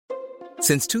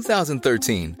Since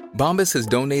 2013, Bombas has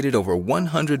donated over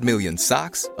 100 million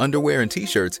socks, underwear, and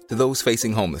T-shirts to those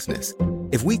facing homelessness.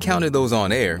 If we counted those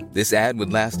on air, this ad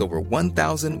would last over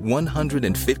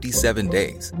 1,157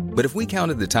 days. But if we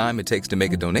counted the time it takes to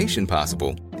make a donation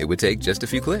possible, it would take just a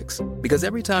few clicks. Because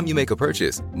every time you make a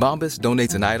purchase, Bombas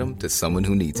donates an item to someone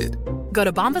who needs it. Go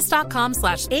to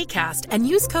bombas.com/ACAST and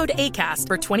use code ACAST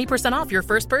for 20% off your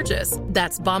first purchase.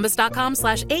 That's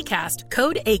bombas.com/ACAST,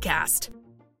 code ACAST.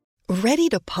 Ready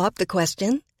to pop the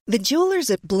question? The jewelers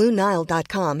at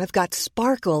BlueNile.com have got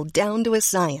sparkle down to a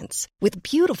science with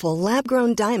beautiful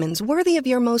lab-grown diamonds worthy of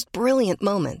your most brilliant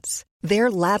moments.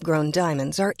 Their lab-grown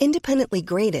diamonds are independently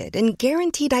graded and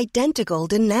guaranteed identical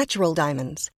to natural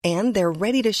diamonds, and they're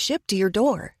ready to ship to your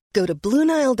door. Go to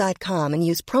BlueNile.com and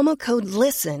use promo code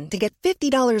LISTEN to get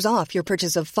 $50 off your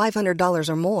purchase of $500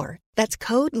 or more. That's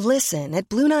code LISTEN at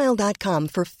BlueNile.com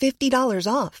for $50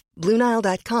 off.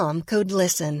 BlueNile.com, code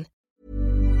LISTEN.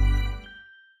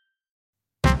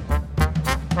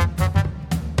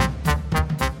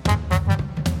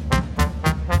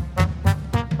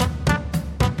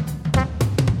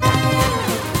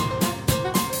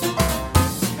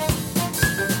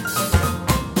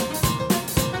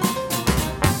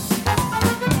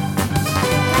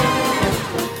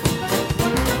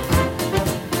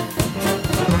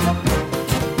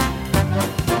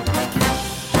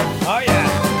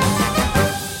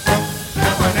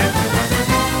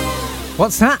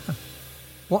 What's that?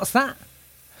 What's that?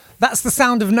 That's the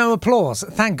sound of no applause.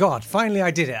 Thank God. Finally,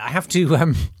 I did it. I have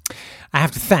to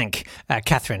thank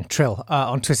Catherine Trill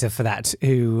on Twitter for that,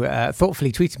 who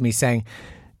thoughtfully tweeted me saying,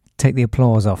 "Take the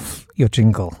applause off your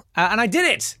jingle," and I did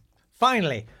it.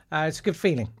 Finally, it's a good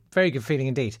feeling. Very good feeling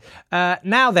indeed.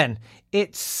 Now then,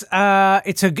 it's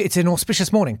an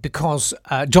auspicious morning because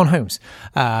John Holmes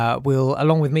will,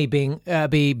 along with me, being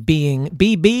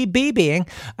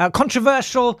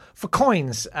controversial for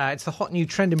coins. It's the hot new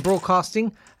trend in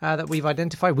broadcasting that we've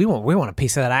identified. We want a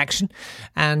piece of that action,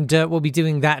 and we'll be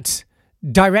doing that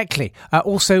directly.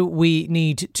 Also, we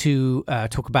need to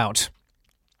talk about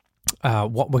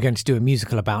what we're going to do a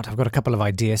musical about. I've got a couple of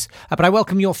ideas, but I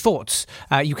welcome your thoughts.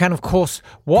 You can, of course,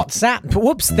 WhatsApp.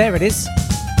 Whoops, there it is.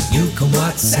 You can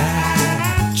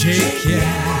WhatsApp Jake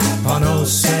Yap on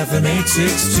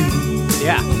 07862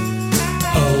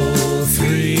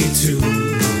 032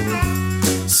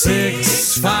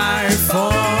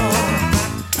 654.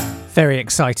 Very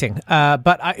exciting,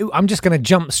 but I'm just going to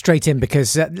jump straight in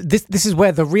because this is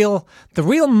where the real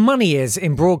money is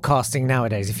in broadcasting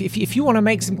nowadays. If you want to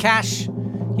make some cash,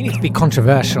 you need to be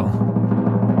controversial.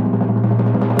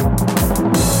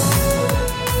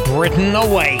 Britain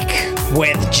Awake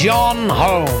with John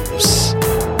Holmes.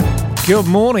 Good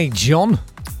morning, John.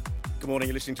 Good morning.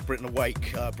 You're listening to Britain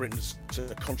Awake, Britain's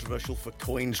controversial for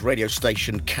coins radio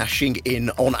station, cashing in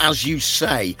on, as you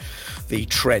say, the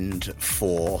trend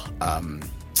for something.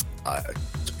 I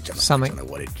don't know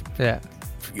what it. Yeah.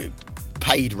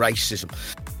 Paid racism.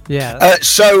 Yeah.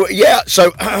 So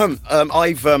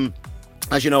I've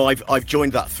as you know, I've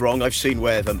joined that throng. I've seen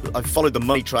where I've followed the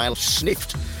money trail,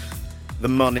 sniffed the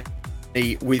money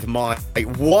with my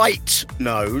white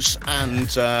nose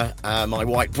and my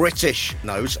white British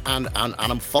nose, and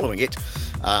I'm following it,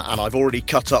 and I've already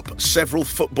cut up several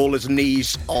footballers'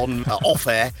 knees on off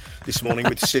air this morning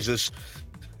with scissors,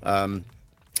 and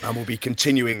we'll be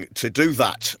continuing to do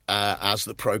that as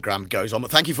the programme goes on.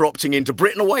 But thank you for opting in to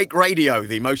Britain Awake Radio,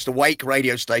 the most awake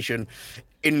radio station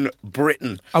in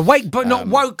Britain. Awake but not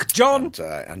woke, John.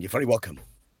 And you're very welcome.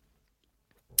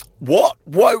 What?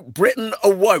 Woke? Britain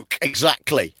awoke.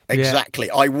 Exactly. Yeah.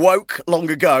 I woke long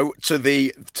ago to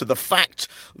the fact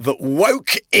that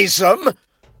wokeism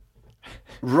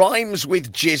rhymes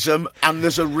with jism, and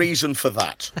there's a reason for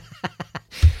that.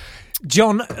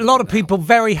 John, a lot of people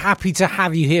very happy to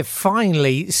have you here.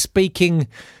 Finally, speaking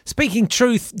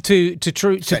truth to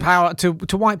power,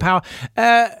 to white power.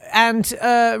 And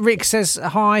Rick says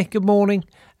hi, good morning,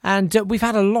 and we've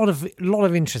had a lot of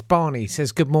interest. Barney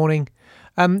says good morning.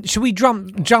 Should we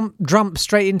jump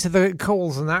straight into the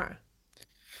calls and that?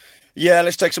 Yeah,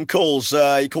 let's take some calls.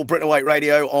 You call Britain Awake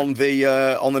Radio on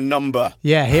the number.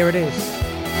 Yeah, here it is.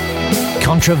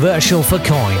 Controversial for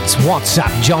coins.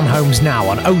 WhatsApp John Holmes now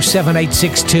on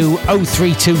 07862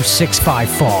 032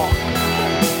 654.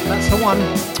 That's the one.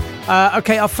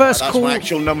 Okay, our first That's call. my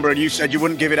actual number, and you said you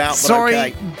wouldn't give it out. Sorry.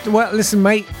 But okay. Well, listen,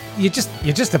 mate. You're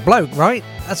just a bloke, right?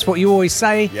 That's what you always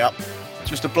say. Yep.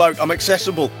 Just a bloke. I'm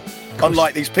accessible.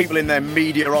 Unlike these people in their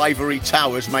media ivory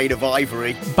towers made of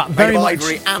ivory. But very much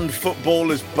ivory and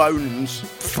footballers' bones.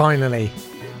 Finally.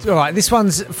 All right, this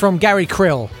one's from Gary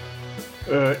Krill.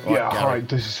 Hi,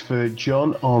 this is for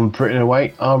John on Britain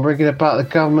Away. I'm ringing about the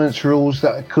government's rules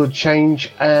that could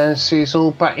change and see us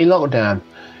all back in lockdown.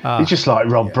 It's just like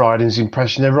Rob Brydon's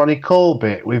impression of Ronnie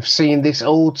Corbett. We've seen this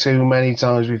all too many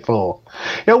times before.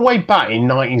 Way back in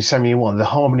 1971, the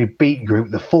Harmony Beat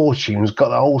group, The Fortunes, got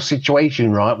the whole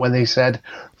situation right when they said,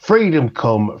 freedom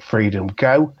come, freedom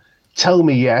go. Tell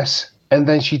me yes, and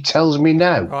then she tells me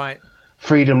no. Right.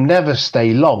 Freedom never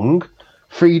stay long.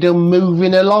 Freedom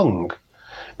moving along.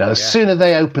 Now, the sooner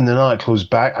they open the nightclubs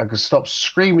back, I can stop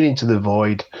screaming into the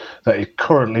void that is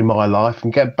currently my life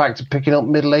and get back to picking up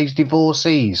middle-aged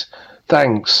divorcees.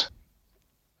 Thanks.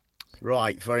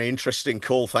 Right, very interesting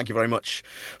call. Thank you very much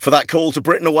for that call to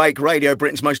Britain Awake Radio,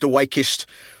 Britain's most awakest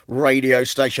radio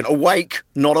station. Awake,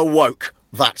 not awoke.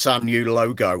 That's our new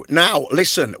logo. Now,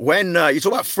 listen, when you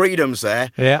talk about freedoms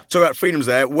there,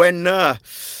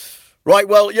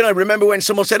 remember when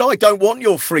someone said, I don't want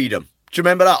your freedom? Do you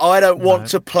remember that? I don't want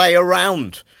to play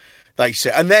around, they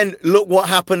said. And then look what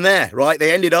happened there, right?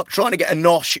 They ended up trying to get a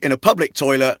nosh in a public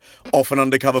toilet off an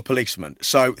undercover policeman.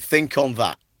 So think on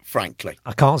that, frankly.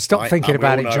 I can't stop thinking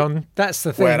about it, John. That's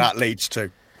the thing. Where that leads to.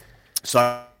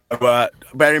 So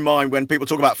bear in mind, when people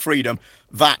talk about freedom,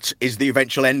 that is the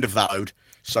eventual end of that ode.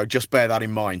 So just bear that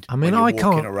in mind. I mean, I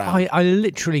can't. I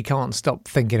literally can't stop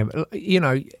thinking about it. You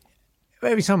know,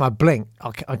 every time I blink,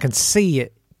 I can see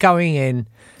it going in.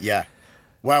 Yeah.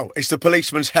 Well, it's the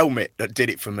policeman's helmet that did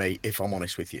it for me, if I'm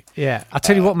honest with you. Yeah. I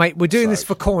tell you what, mate, we're doing this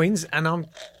for coins, and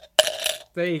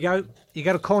there you go. You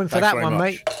got a coin for that one,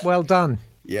 mate. Well done.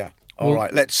 Yeah. All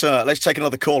right. Let's take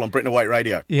another call on Britain Awake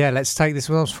Radio. Yeah, let's take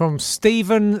this one from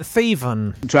Stephen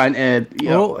Thieven. Trying to.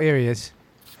 Oh, here he is.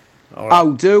 All right.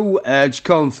 I'll do. Just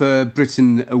calling for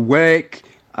Britain Awake.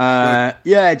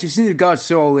 Just in regards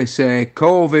to all this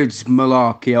COVID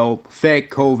malarkey or fake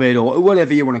COVID or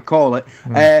whatever you want to call it.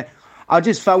 I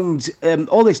just found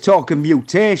all this talk of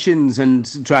mutations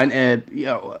and trying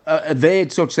to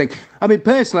evade such thing. I mean,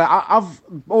 personally, I've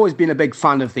always been a big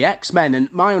fan of the X-Men,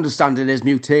 and my understanding is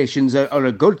mutations are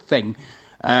a good thing,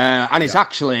 and it's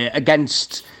actually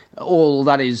against all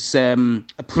that is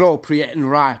appropriate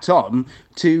and right on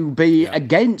to be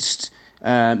against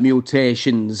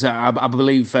mutations. I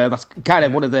believe that's kind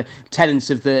of one of the tenets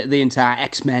of the entire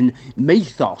X-Men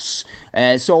mythos.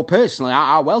 So personally,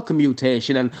 I welcome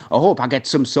mutation, and I hope I get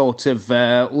some sort of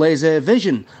laser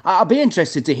vision. I'll be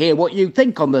interested to hear what you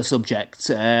think on the subject.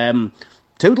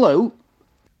 Toodaloo.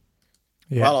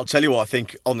 Yeah. Well, I'll tell you what I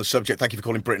think on the subject. Thank you for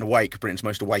calling Britain Awake, Britain's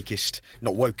most awakest,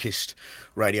 not wokest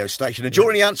radio station. And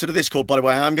during the answer to this call, by the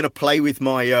way, I'm going to play with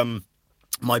my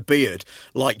my beard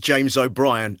like James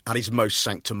O'Brien at his most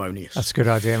sanctimonious. That's a good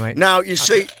idea, mate. Now, you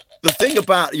see, the thing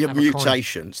about your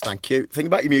mutations, thank you, the thing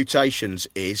about your mutations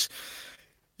is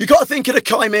you've got to think of the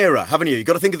chimera, haven't you? You've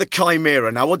got to think of the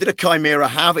chimera. Now, what did a chimera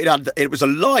have? It was a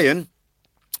lion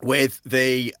with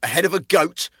the head of a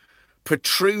goat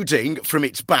protruding from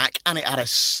its back, and it had a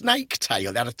snake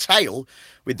tail. It had a tail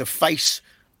with the face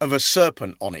of a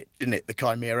serpent on it, didn't it, the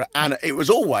chimera? And it was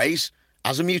always,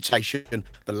 as a mutation,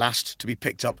 the last to be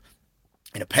picked up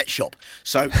in a pet shop.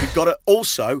 So you've got to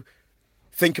also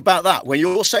think about that. When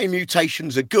you're saying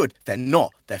mutations are good, they're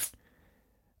not.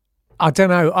 I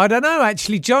don't know,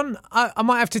 actually, John. I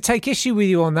might have to take issue with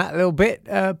you on that a little bit,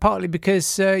 partly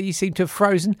because you seem to have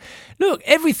frozen. Look,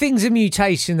 everything's a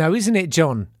mutation, though, isn't it,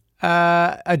 John?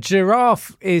 A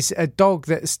giraffe is a dog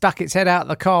that stuck its head out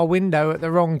the car window at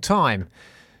the wrong time.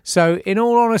 So, in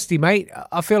all honesty, mate,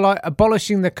 I feel like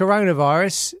abolishing the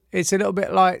coronavirus, it's a little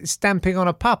bit like stamping on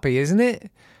a puppy, isn't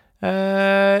it?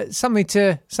 Something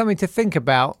to think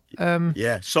about.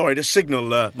 Yeah, sorry, the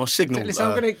signal, my signal. Listen,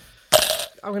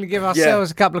 I'm going to give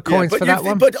ourselves a couple of coins for that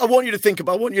one. But I want you to think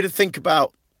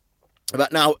about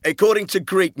now. According to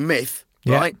Greek myth,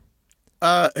 right?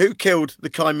 Who killed the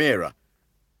chimera?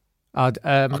 I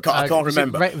can't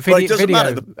remember. But it doesn't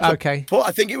matter. Okay.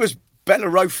 I think it was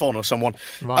Bellerophon or someone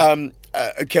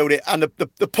killed it. And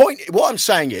the point, what I'm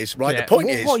saying is, right, the point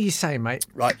is... What are you saying, mate?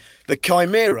 Right, the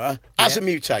chimera, as a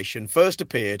mutation, first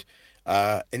appeared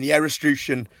in the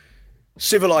Erestrutian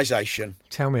civilization.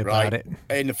 Tell me about it.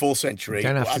 In the 4th century.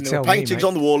 Don't have to and there tell were paintings me,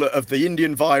 on the wall of the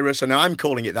Indian virus, and I'm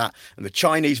calling it that, and the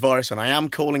Chinese virus, and I am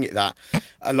calling it that,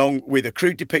 along with a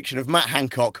crude depiction of Matt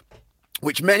Hancock,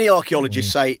 which many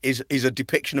archaeologists say is a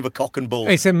depiction of a cock and bull.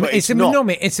 It's a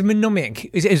mnemonic. It's a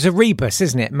mnemonic. It's a rebus,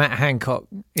 isn't it, Matt Hancock?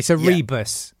 It's a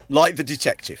rebus. Like the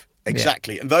detective.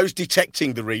 Exactly. Yeah. And those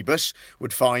detecting the rebus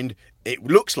would find it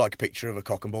looks like a picture of a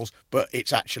cock and balls, but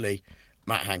it's actually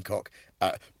Matt Hancock.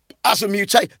 As a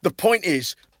mutate, the point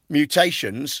is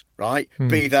mutations, right?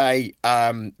 Be they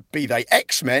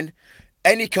X-Men,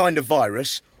 any kind of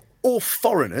virus, or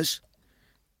foreigners,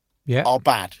 are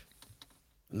bad.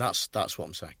 And that's what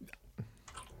I'm saying.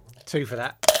 2 for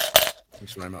that.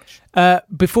 Thanks very much.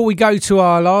 Before we go to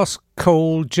our last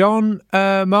call, John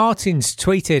Martins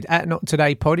tweeted at Not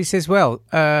Today Pod. He says, well,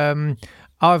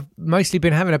 I've mostly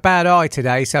been having a bad eye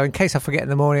today, so in case I forget in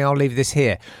the morning, I'll leave this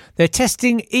here. They're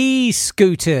testing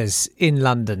e-scooters in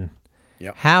London.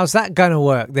 Yep. How's that going to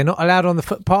work? They're not allowed on the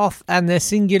footpath and they're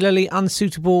singularly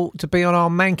unsuitable to be on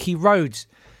our manky roads.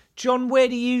 John, where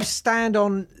do you stand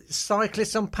on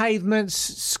cyclists on pavements,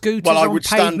 scooters on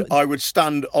pavements? I would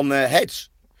stand on their heads.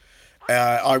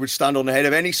 I would stand on the head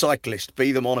of any cyclist,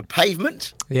 be them on a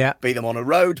pavement, be them on a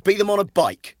road, be them on a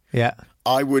bike. Yeah.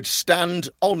 I would stand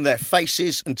on their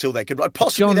faces until they could,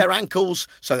 possibly their ankles,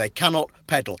 so they cannot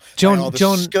pedal. They are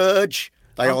the scourge.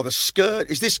 They are the scourge.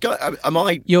 Is this guy? Am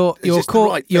I? You're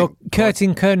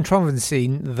curting controversy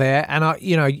there, and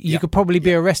you could probably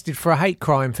be arrested for a hate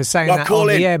crime for saying that on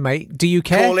the air, mate. Do you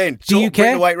care? Call in. Do you care?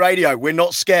 Britain Awake Radio. We're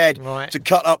not scared to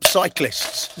cut up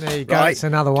cyclists. There you go. That's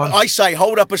another one. I say,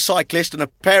 hold up a cyclist and a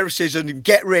pair of scissors and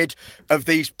get rid of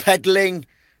these pedalling,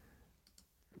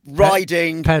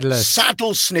 riding,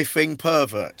 saddle sniffing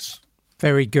perverts.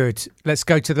 Very good. Let's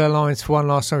go to the lines for one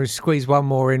last time. Squeeze one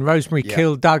more in. Rosemary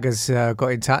Kildugger has got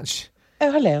in touch.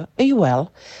 Oh, hello. Are you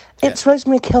well? It's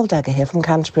Rosemary Kildugger here from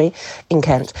Canterbury in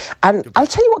Kent. And I'll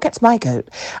tell you what gets my goat.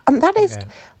 That is,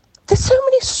 there's so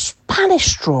many Spanish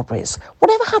strawberries.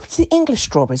 Whatever happened to the English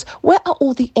strawberries? Where are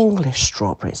all the English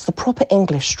strawberries? The proper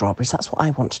English strawberries? That's what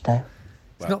I want to know.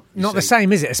 Well, it's not the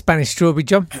same, is it? A Spanish strawberry,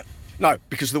 John? No,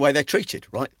 because of the way they're treated,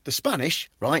 right? The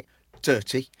Spanish, right?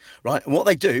 Dirty, right? And what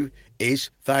they do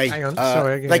is they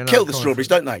kill the strawberries,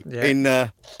 don't they? Yeah.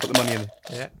 Put the money in.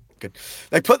 Yeah, good.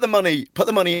 They put the money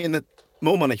in the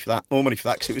more money for that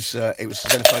because it was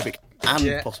xenophobic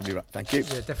and possibly right. Thank you.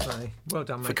 Yeah, definitely. Well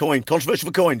done, mate. Controversial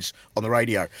for coins on the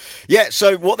radio. Yeah.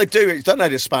 So what they do is, don't know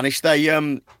the Spanish. They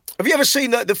have you ever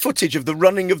seen the footage of the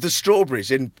running of the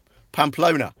strawberries in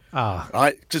Pamplona?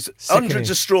 Right, because hundreds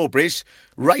of strawberries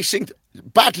racing.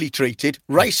 Badly treated,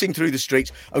 racing through the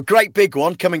streets. A great big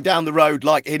one coming down the road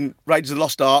like in Raiders of the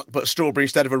Lost Ark, but a strawberry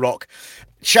instead of a rock,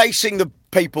 chasing the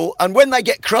people. And when they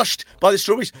get crushed by the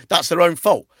strawberries, that's their own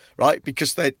fault, right?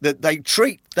 Because they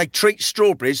treat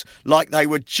strawberries like they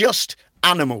were just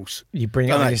animals. You bring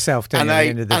it on yourself, don't you? At the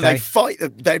end of the day, they fight.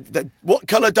 What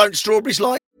colour don't strawberries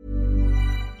like?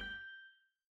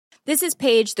 This is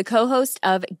Paige, the co-host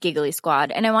of Giggly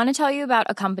Squad, and I want to tell you about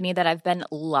a company that I've been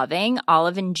loving,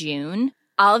 Olive & June.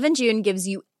 Olive & June gives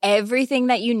you everything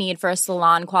that you need for a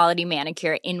salon-quality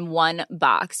manicure in one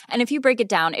box. And if you break it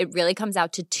down, it really comes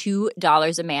out to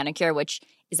 $2 a manicure, which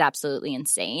is absolutely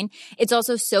insane. It's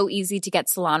also so easy to get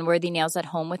salon-worthy nails at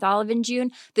home with Olive &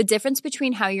 June. The difference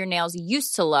between how your nails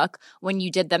used to look when you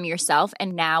did them yourself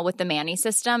and now with the Mani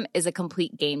system is a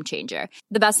complete game changer.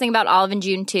 The best thing about Olive &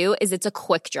 June, too, is it's a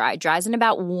quick dry. Dries in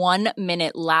about 1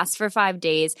 minute, lasts for 5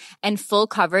 days, and full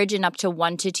coverage in up to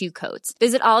 1 to 2 coats.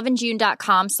 Visit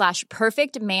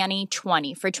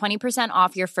oliveandjune.com/perfectmani20 for 20%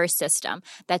 off your first system.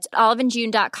 That's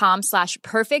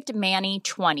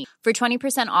oliveandjune.com/perfectmani20 for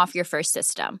 20% off your first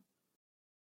system.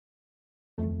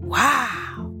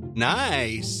 Wow.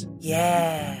 Nice.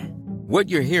 Yeah. What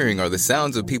you're hearing are the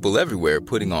sounds of people everywhere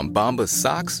putting on Bombas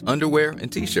socks, underwear,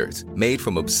 and T-shirts made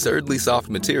from absurdly soft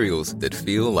materials that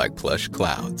feel like plush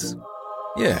clouds.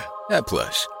 Yeah, that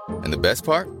plush. And the best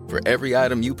part? For every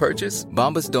item you purchase,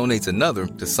 Bombas donates another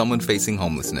to someone facing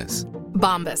homelessness.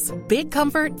 Bombas. Big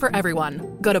comfort for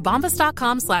everyone. Go to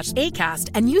bombas.com/ACAST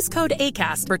and use code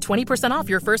ACAST for 20% off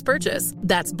your first purchase.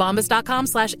 That's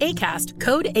bombas.com/ACAST.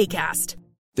 Code ACAST.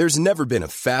 There's never been a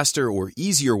faster or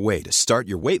easier way to start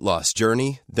your weight loss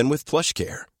journey than with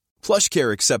PlushCare.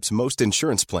 PlushCare accepts most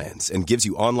insurance plans and gives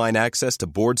you online access to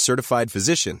board-certified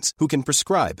physicians who can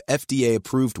prescribe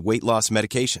FDA-approved weight loss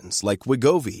medications like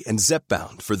Wegovy and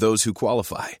Zepbound for those who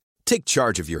qualify. Take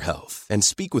charge of your health and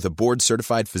speak with a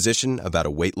board-certified physician about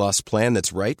a weight loss plan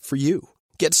that's right for you.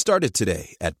 Get started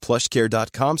today at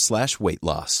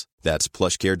plushcare.com/weight-loss. That's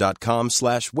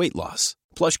plushcare.com/weight-loss.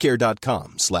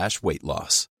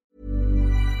 plushcare.com/weight-loss.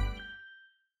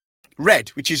 Red,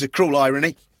 which is a cruel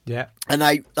irony. Yeah. And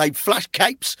they flash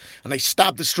capes and they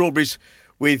stab the strawberries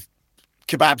with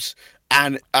kebabs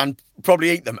and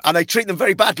probably eat them. And they treat them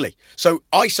very badly. So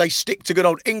I say stick to good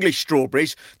old English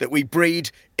strawberries that we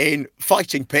breed in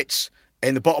fighting pits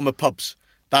in the bottom of pubs.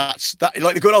 That's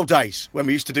like the good old days when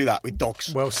we used to do that with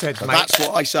dogs. Well said, so mate. That's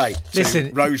what I say.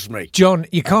 Listen, Rosemary. John,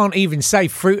 you can't even say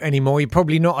fruit anymore. You're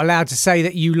probably not allowed to say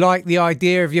that you like the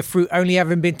idea of your fruit only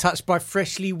having been touched by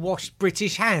freshly washed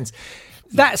British hands.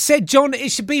 That said, John,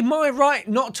 it should be my right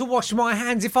not to wash my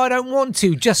hands if I don't want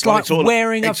to, just like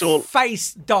wearing a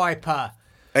face diaper.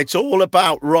 It's all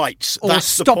about rights. Or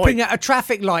That's the stopping point. at a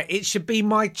traffic light. It should be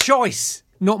my choice,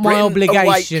 not my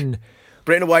obligation.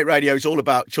 Britain Awake Radio is all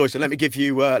about choice. And let me give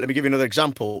you another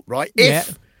example, right?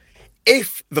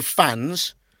 If the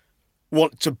fans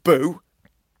want to boo,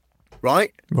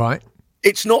 right? Right.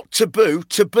 It's not taboo,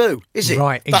 is it?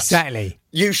 Right, exactly.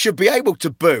 You should be able to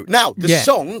boo. Now, the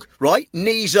song, right?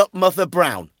 Knees Up Mother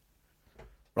Brown,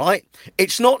 right?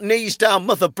 It's not Knees Down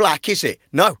Mother Black, is it?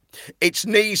 No, it's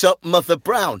Knees Up Mother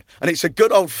Brown. And it's a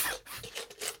good old...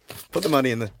 Put the money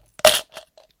in there.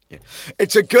 Yeah.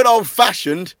 It's a good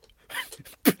old-fashioned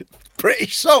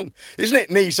British song, isn't it?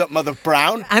 Knees Up Mother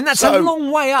Brown. And that's a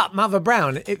long way up, Mother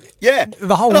Brown.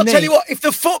 The whole and I'll knee. tell you what, if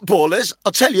the footballers,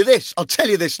 I'll tell you this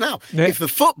now. Yeah. If the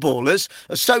footballers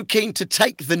are so keen to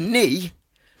take the knee,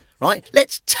 right,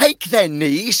 let's take their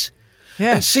knees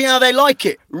and see how they like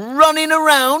it. Running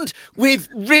around with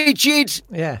rigid,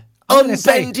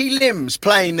 unbendy limbs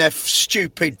playing their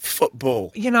stupid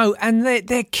football. You know, and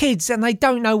they're kids and they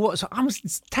don't know what's...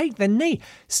 take the knee.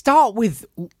 Start with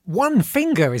one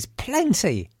finger is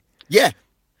plenty. Yeah.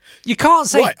 You can't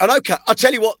say... Right, and okay, I'll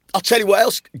tell you what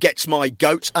else gets my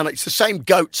goat, and it's the same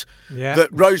goat that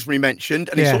Rosemary mentioned,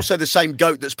 and it's also the same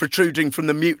goat that's protruding from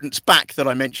the mutant's back that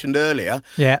I mentioned earlier.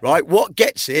 Yeah. Right, what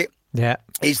gets it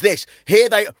is this. Here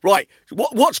they... Right,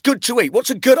 what's good to eat? What's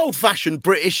a good old-fashioned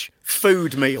British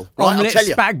food meal? Right, Omelets, I'll tell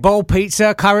you. spag bowl,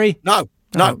 pizza, curry? No,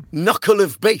 knuckle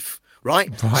of beef, right?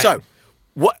 So...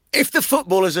 What if the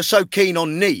footballers are so keen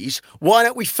on knees? Why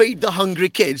don't we feed the hungry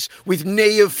kids with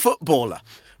knee of footballer?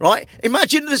 Right?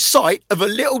 Imagine the sight of a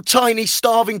little tiny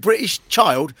starving British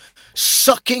child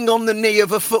sucking on the knee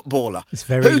of a footballer. It's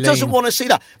very Who doesn't lean. want to see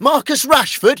that? Marcus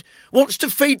Rashford wants to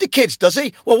feed the kids, does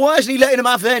he? Well, why isn't he letting them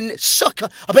have their suck?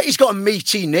 I bet he's got a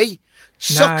meaty knee.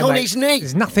 Suck on his knee.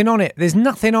 There's nothing on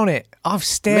it. I've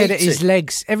stared at his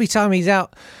legs every time he's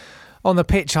out on the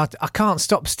pitch. I can't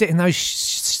stop staring those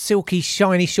silky,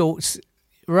 shiny shorts,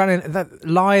 running that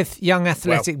lithe, young,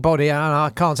 athletic body, and I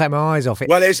can't take my eyes off it.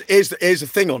 Well, here's the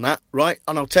thing on that, right?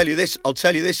 And I'll tell you this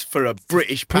for a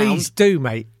British pound. Please do,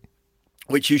 mate.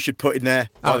 Which you should put in there,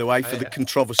 by the way, for the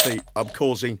controversy I'm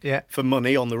causing for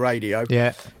money on the radio.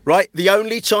 Yeah. Right? The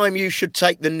only time you should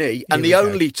take the knee, and the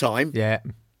only time,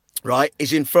 right,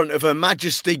 is in front of Her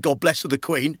Majesty, God bless her, the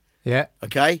Queen. Yeah.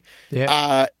 Okay?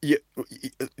 Yeah.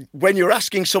 When you're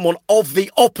asking someone of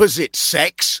the opposite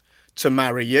sex to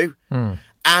marry you,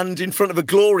 and in front of a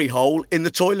glory hole in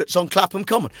the toilets on Clapham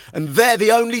Common. And they're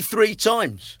the only 3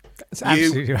 times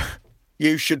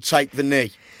you should take the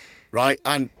knee, right?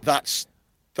 And that's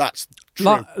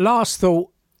true. Last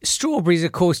thought, strawberries,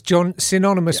 of course, John,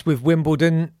 synonymous with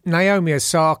Wimbledon. Naomi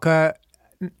Osaka.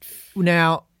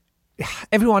 Now,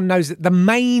 everyone knows that the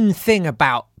main thing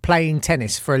about playing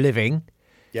tennis for a living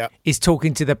is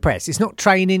talking to the press. It's not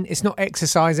training, it's not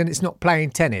exercising, it's not playing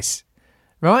tennis,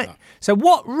 right? No. So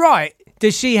what right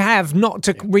does she have not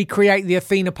to recreate the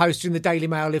Athena poster in the Daily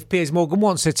Mail if Piers Morgan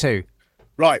wants her to?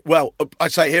 Right, well, I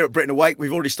say here at Britain Awake,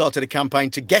 we've already started a campaign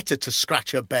to get her to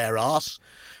scratch her bare arse,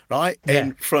 right,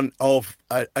 in front of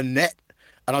a net.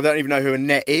 And I don't even know who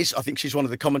Annette is. I think she's one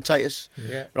of the commentators,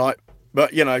 right?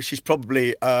 But, you know, she's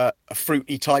probably a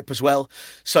fruity type as well.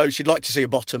 So she'd like to see a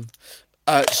bottom.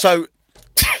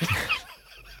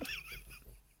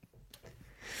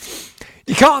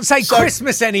 You can't say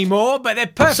Christmas anymore, but they're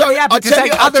perfectly happy to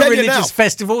take other religious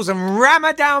festivals and ram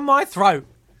it down my throat.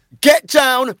 Get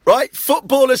down, right?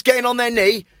 Footballers getting on their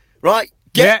knee, right?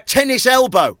 Get tennis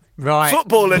elbow. Right.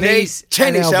 Footballer knees,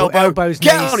 tennis elbow. Elbows,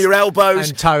 get knees, on your elbows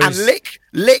and toes. And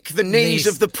lick the knees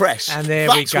of the press. And there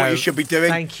That's we go. What you should be doing.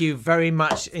 Thank you very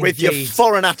much indeed. With your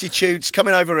foreign attitudes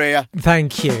coming over here.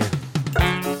 Thank you.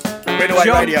 Britain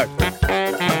Awake Radio.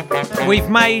 We've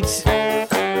made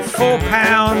 £4,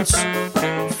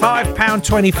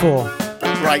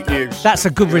 £5.24. Great news. That's a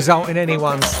good result in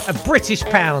anyone's. A British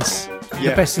pounds.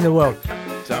 The best in the world.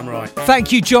 Damn right.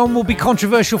 Thank you, John. Will be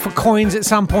controversial for coins at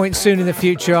some point soon in the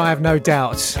future, I have no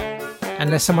doubt.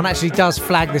 Unless someone actually does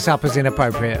flag this up as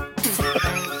inappropriate.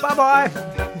 Bye-bye.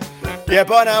 Yeah,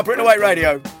 bye now. Britain Awake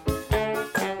Radio.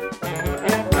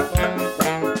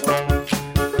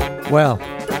 Well,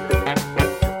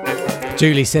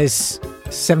 Julie says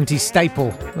 70s staple.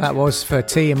 That was for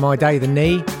tea in my day, the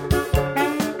knee.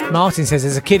 Martin says,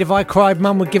 as a kid, if I cried,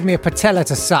 Mum would give me a patella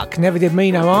to suck. Never did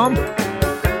me no harm.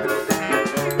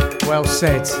 Well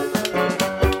said.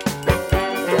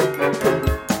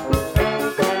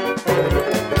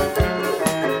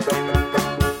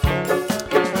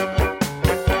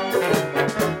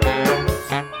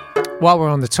 While we're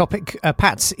on the topic,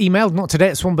 Pat's emailed, not today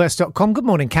at swanburst.com. Good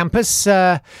morning, campus.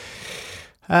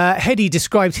 Hedy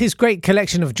described his great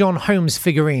collection of John Holmes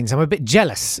figurines. I'm a bit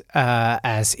jealous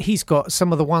as he's got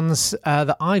some of the ones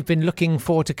that I've been looking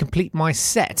for to complete my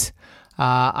set.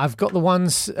 I've got the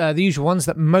ones, the usual ones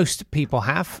that most people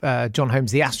have. John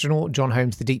Holmes the astronaut, John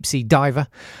Holmes the deep sea diver.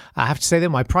 I have to say that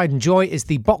my pride and joy is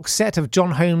the box set of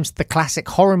John Holmes the classic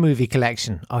horror movie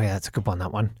collection. Oh yeah, that's a good one,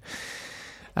 that one.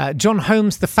 John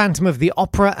Holmes the Phantom of the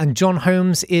Opera and John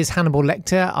Holmes is Hannibal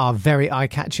Lecter are very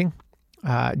eye-catching.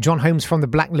 John Holmes from the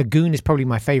Black Lagoon is probably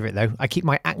my favourite, though. I keep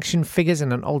my action figures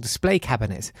in an old display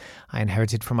cabinet I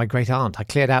inherited from my great-aunt. I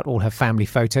cleared out all her family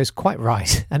photos, quite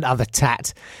right, and other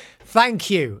tat. Thank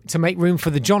you, to make room for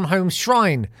the John Holmes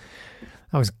shrine.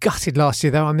 I was gutted last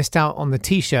year, though. I missed out on the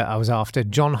T-shirt I was after.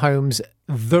 John Holmes,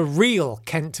 the real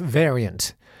Kent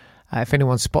variant. If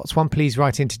anyone spots one, please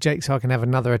write in to Jake so I can have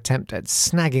another attempt at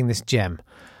snagging this gem.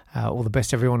 All the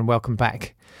best, everyone, and welcome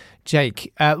back.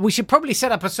 Jake, we should probably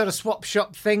set up a sort of swap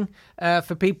shop thing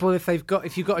for people if you've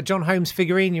got a John Holmes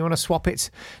figurine, you want to swap it.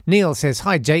 Neil says,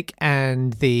 hi, Jake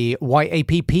and the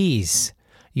YAPPs,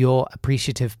 your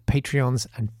appreciative Patreons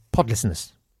and pod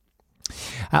listeners.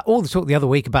 All the talk the other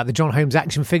week about the John Holmes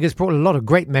action figures brought a lot of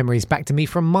great memories back to me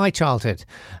from my childhood.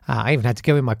 I even had to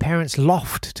go in my parents'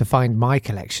 loft to find my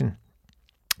collection.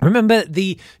 Remember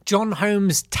the John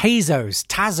Holmes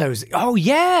Tazos? Oh,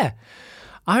 yeah!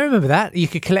 I remember that. You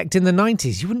could collect in the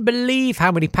 90s. You wouldn't believe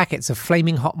how many packets of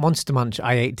Flaming Hot Monster Munch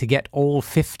I ate to get all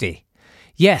 50.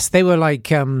 Yes, they were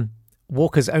like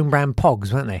Walker's own brand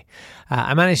Pogs, weren't they?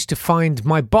 I managed to find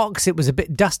my box. It was a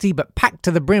bit dusty, but packed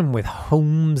to the brim with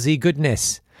Holmesy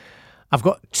goodness. I've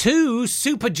got 2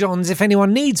 Super Johns if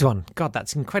anyone needs one. God,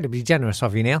 that's incredibly generous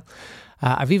of you, Neil.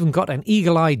 I've even got an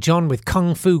Eagle Eye John with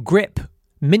Kung Fu grip.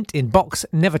 Mint in box,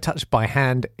 never touched by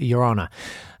hand, Your Honour.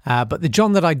 But the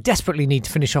John that I desperately need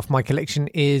to finish off my collection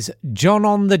is John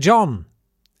on the John.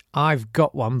 I've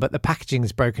got one, but the packaging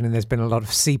is broken and there's been a lot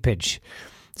of seepage.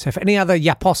 So if any other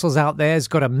Yapostles out there has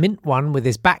got a mint one with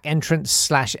his back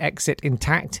entrance/exit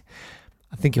intact,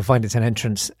 I think you'll find it's an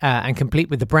entrance, and complete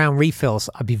with the brown refills,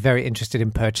 I'd be very interested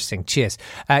in purchasing. Cheers.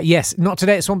 Yes, not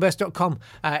today at swanburst.com.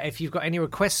 If you've got any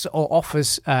requests or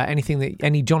offers,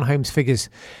 any John Holmes figures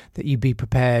that you'd be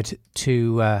prepared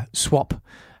to swap,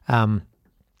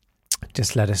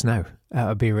 just let us know. That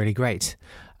would be really great.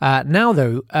 Now,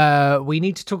 though, we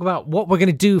need to talk about what we're going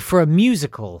to do for a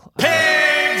musical.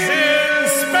 Pigs in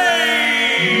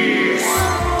Space!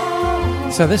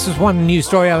 So this was one news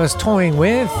story I was toying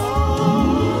with.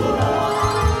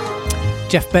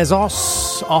 Jeff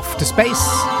Bezos off to space.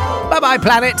 Bye-bye,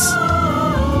 planet.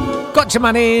 Got your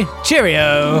money.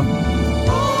 Cheerio.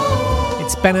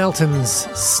 It's Ben Elton's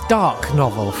Stark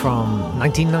novel from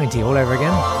 1990 all over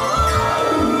again.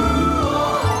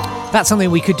 That's something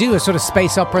we could do, a sort of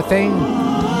space opera thing.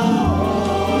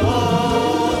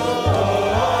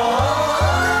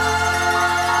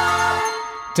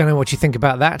 Don't know what you think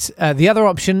about that. The other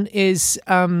option is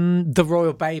The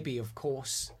Royal Baby, of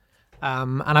course.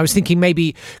 And I was thinking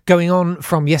maybe going on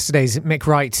from yesterday's Mick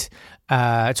Wright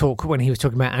talk when he was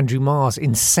talking about Andrew Marr's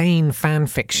insane fan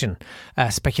fiction,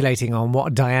 speculating on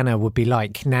what Diana would be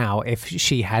like now if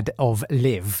she had of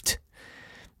lived.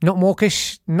 Not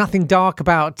mawkish, nothing dark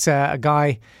about a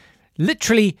guy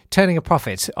literally turning a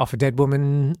profit off a dead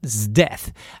woman's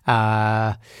death.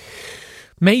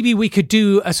 Maybe we could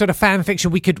do a sort of fan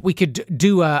fiction. We could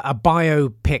do a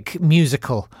biopic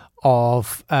musical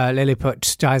of Lilliput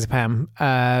Diazepam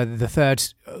the third,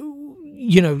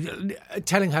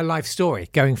 telling her life story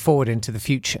going forward into the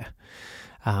future.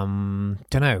 Don't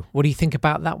know. What do you think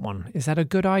about that one? Is that a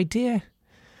good idea?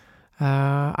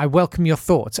 I welcome your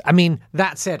thoughts. I mean,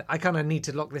 that said, I kind of need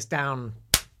to lock this down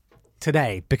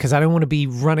today because I don't want to be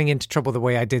running into trouble the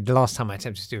way I did the last time I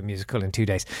attempted to do a musical in 2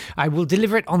 days. I will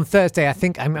deliver it on Thursday. I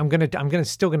think I'm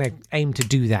still gonna aim to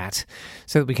do that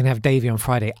so that we can have Davey on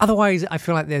Friday. Otherwise, I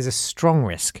feel like there's a strong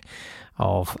risk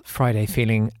of Friday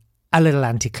feeling a little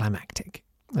anticlimactic.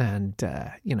 And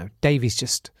Davey's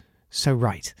just so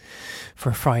right for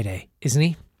a Friday, isn't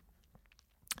he?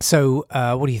 So,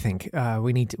 what do you think?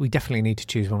 We definitely need to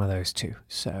choose one of those two.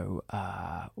 So,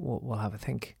 we'll have a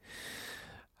think.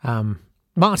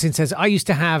 Martin says, I used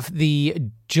to have the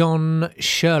John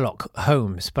Sherlock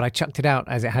Holmes, but I chucked it out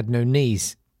as it had no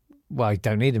knees. Well, I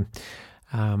don't need them.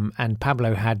 And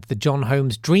Pablo had the John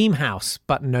Holmes Dream House,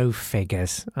 but no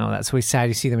figures. Oh, that's always sad.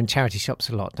 You see them in charity shops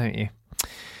a lot, don't you?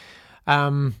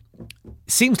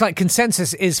 Seems like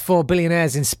consensus is for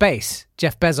billionaires in space.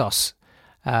 Jeff Bezos.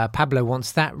 Pablo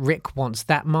wants that. Rick wants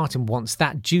that. Martin wants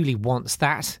that. Julie wants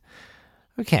that.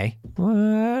 Okay.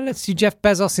 Well, let's do Jeff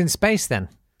Bezos in space then.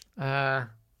 I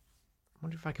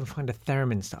wonder if I can find a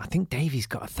theremin. I think Davey's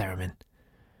got a theremin.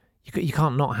 You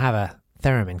can't not have a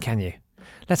theremin, can you?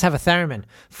 Let's have a theremin.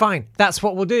 Fine, that's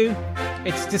what we'll do.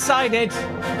 It's decided.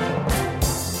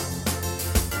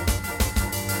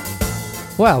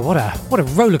 Well, what a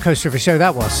roller coaster of a show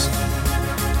that was.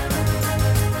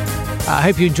 I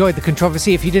hope you enjoyed the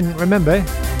controversy. If you didn't remember,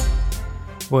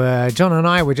 where John and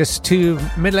I were just two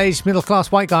middle-aged,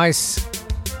 middle-class white guys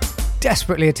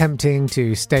desperately attempting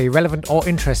to stay relevant or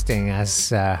interesting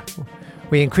as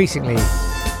we increasingly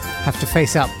have to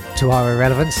face up to our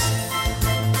irrelevance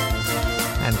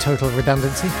and total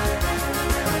redundancy.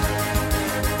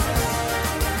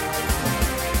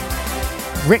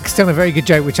 Rick's done a very good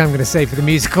joke, which I'm going to say for the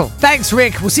musical. Thanks,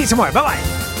 Rick. We'll see you tomorrow. Bye-bye.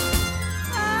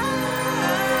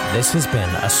 This has been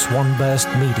a Swanburst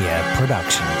Media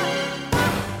production.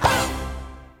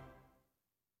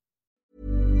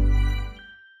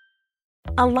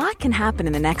 A lot can happen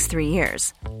in the next 3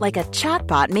 years. Like a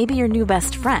chatbot may be your new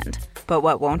best friend. But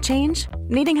what won't change?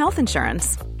 Needing health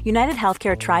insurance. United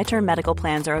Healthcare Tri-Term Medical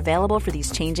Plans are available for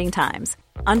these changing times.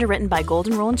 Underwritten by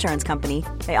Golden Rule Insurance Company,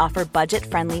 they offer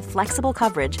budget-friendly, flexible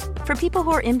coverage for people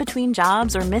who are in between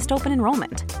jobs or missed open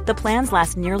enrollment. The plans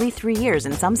last nearly 3 years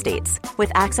in some states,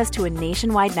 with access to a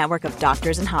nationwide network of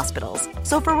doctors and hospitals.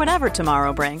 So for whatever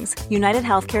tomorrow brings, United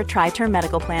Healthcare Tri-Term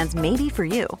Medical Plans may be for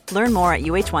you. Learn more at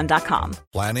uh1.com.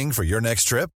 Planning for your next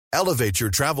trip? Elevate your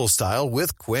travel style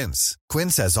with Quince.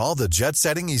 Quince has all the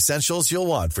jet-setting essentials you'll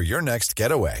want for your next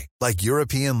getaway, like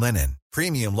European linen,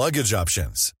 premium luggage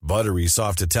options, buttery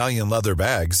soft Italian leather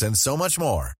bags, and so much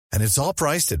more. And it's all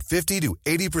priced at 50 to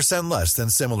 80% less than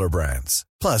similar brands.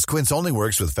 Plus, Quince only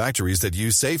works with factories that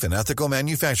use safe and ethical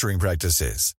manufacturing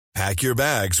practices. Pack your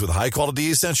bags with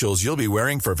high-quality essentials you'll be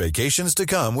wearing for vacations to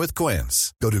come with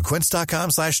Quince. Go to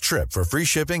quince.com/trip for free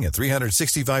shipping and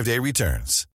 365-day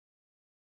returns.